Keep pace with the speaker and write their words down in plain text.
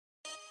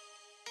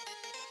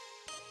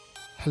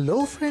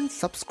Hello friends,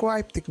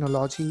 subscribe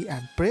Technology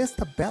and press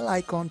the bell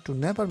icon to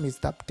never miss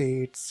the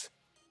updates.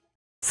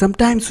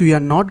 Sometimes we are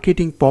not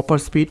getting proper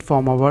speed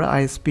from our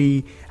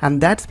ISP, and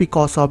that's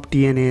because of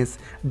DNS.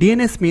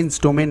 DNS means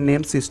domain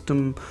name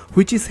system,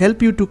 which is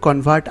help you to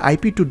convert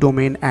IP to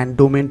domain and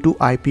domain to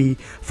IP.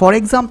 For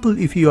example,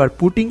 if you are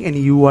putting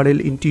any URL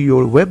into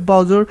your web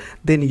browser,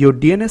 then your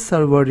DNS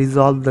server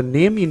resolve the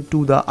name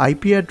into the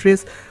IP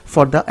address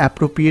for the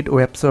appropriate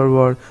web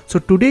server. So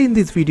today in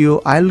this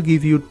video, I'll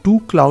give you two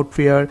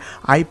CloudFlare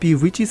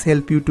IP which is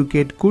help you to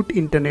get good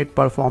internet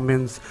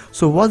performance.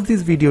 So watch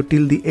this video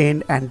till the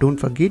end and don't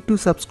forget to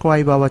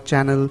subscribe our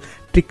channel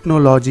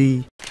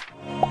Technology.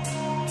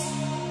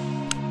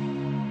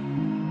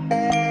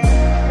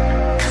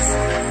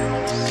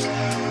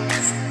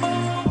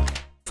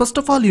 First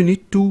of all, you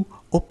need to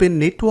open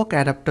network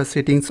adapter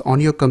settings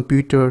on your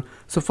computer.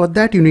 So for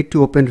that you need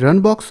to open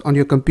Runbox on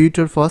your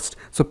computer first.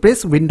 So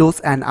press Windows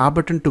and R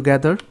button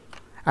together,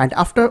 and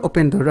after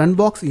open the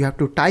Runbox you have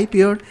to type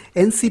here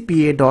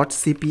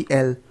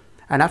ncpa.cpl,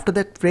 and after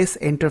that press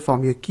enter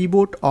from your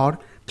keyboard or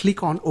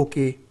click on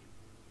OK.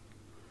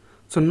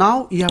 So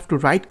now you have to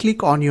right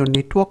click on your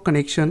network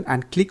connection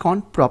and click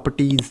on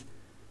properties.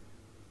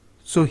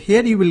 So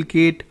here you will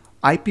get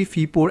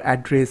IPv4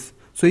 address.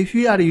 So if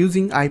you are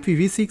using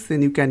IPv6,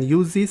 then you can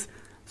use this.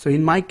 So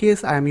in my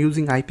case I am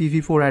using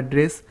IPv4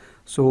 address,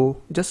 so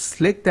just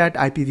select that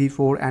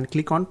IPv4 and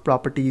click on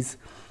properties.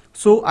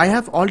 So I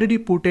have already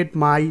putted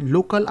my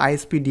local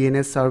ISP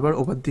DNS server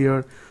over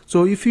there.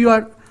 So if you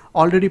are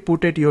already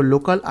putted your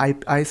local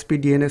ISP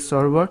DNS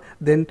server,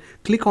 then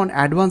click on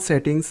advanced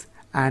settings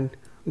and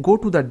go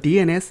to the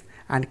DNS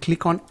and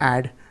click on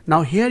add.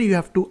 Now here you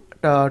have to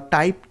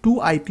type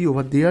two IP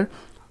over there.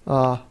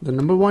 The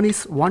number one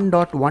is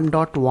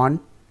 1.1.1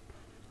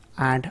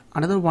 and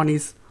another one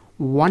is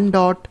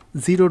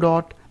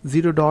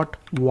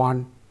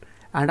 1.0.0.1,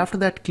 and after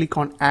that click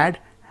on add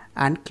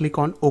and click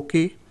on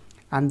OK,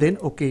 and then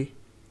OK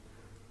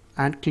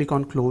and click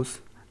on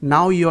close.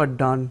 Now you are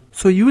done.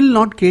 So you will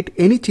not get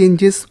any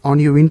changes on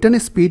your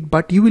internet speed,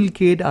 but you will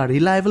get a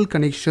reliable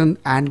connection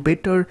and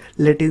better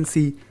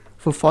latency.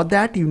 So for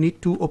that you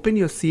need to open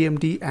your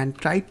CMD and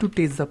try to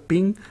test the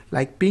ping,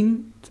 like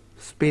ping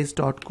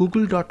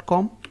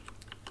space.google.com,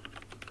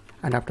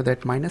 and after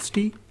that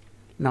 -t.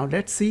 Now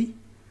let's see,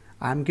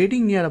 I'm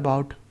getting near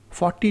about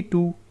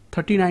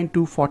 39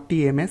 to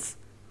 40 ms.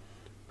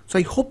 So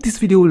I hope this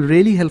video will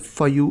really help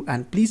for you,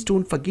 and please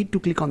don't forget to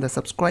click on the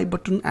subscribe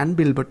button and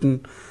bell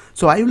button.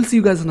 So I will see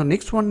you guys on the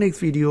next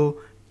video.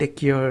 Take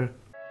care.